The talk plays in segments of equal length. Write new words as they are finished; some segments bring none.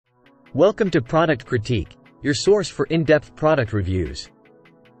Welcome to Product Critique, your source for in-depth product reviews.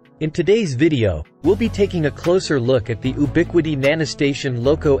 In today's video, we'll be taking a closer look at the Ubiquiti NanoStation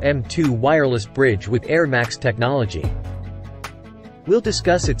Loco M2 wireless bridge with airMAX technology. We'll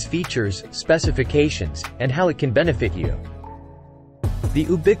discuss its features, specifications, and how it can benefit you. The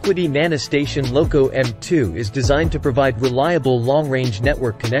Ubiquiti NanoStation Loco M2 is designed to provide reliable long-range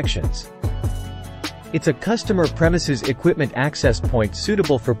network connections. It's a customer premises equipment access point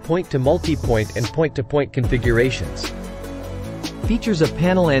suitable for point-to-multipoint and point-to-point configurations. Features a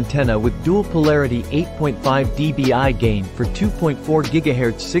panel antenna with dual polarity 8.5 dBi gain for 2.4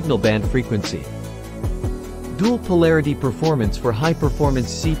 GHz signal band frequency. Dual polarity performance for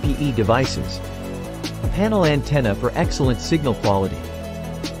high-performance CPE devices. Panel antenna for excellent signal quality.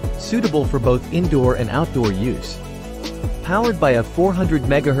 Suitable for both indoor and outdoor use. Powered by a 400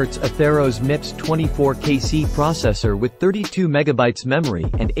 MHz Atheros MIPS 24kc processor with 32 MB memory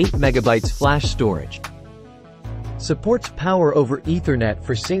and 8 MB flash storage. Supports power over Ethernet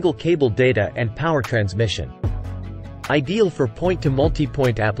for single cable data and power transmission. Ideal for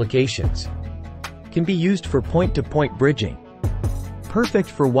point-to-multipoint applications. Can be used for point-to-point bridging. Perfect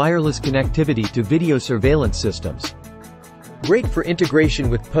for wireless connectivity to video surveillance systems. Great for integration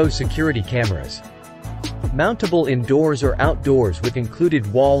with POS security cameras. Mountable indoors or outdoors with included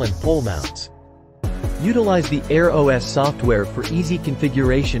wall and pole mounts. Utilize the airOS software for easy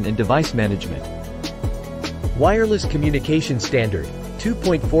configuration and device management. Wireless communication standard,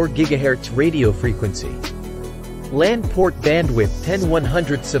 2.4 GHz radio frequency. LAN port bandwidth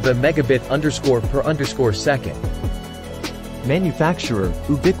 10/100ths of a megabit per second. Manufacturer,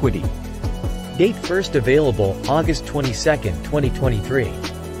 Ubiquiti. Date first available, August 22, 2023.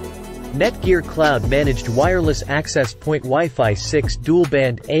 Netgear Cloud Managed Wireless Access Point Wi-Fi 6 Dual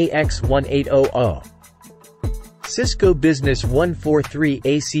Band AX1800. Cisco Business 143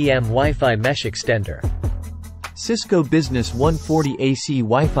 ACM Wi-Fi Mesh Extender. Cisco Business 140 AC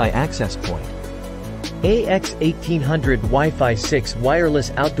Wi-Fi Access Point. AX1800 Wi-Fi 6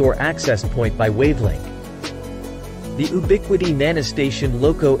 Wireless Outdoor Access Point by Wavelength. The Ubiquiti NanoStation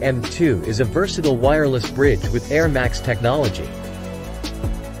Loco M2 is a versatile wireless bridge with airMAX technology.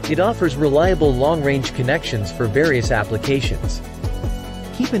 It offers reliable long-range connections for various applications.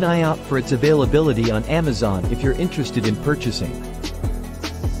 Keep an eye out for its availability on Amazon if you're interested in purchasing.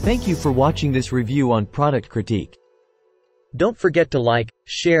 Thank you for watching this review on Product Critique. Don't forget to like,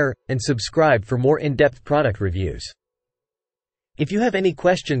 share, and subscribe for more in-depth product reviews. If you have any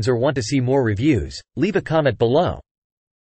questions or want to see more reviews, leave a comment below.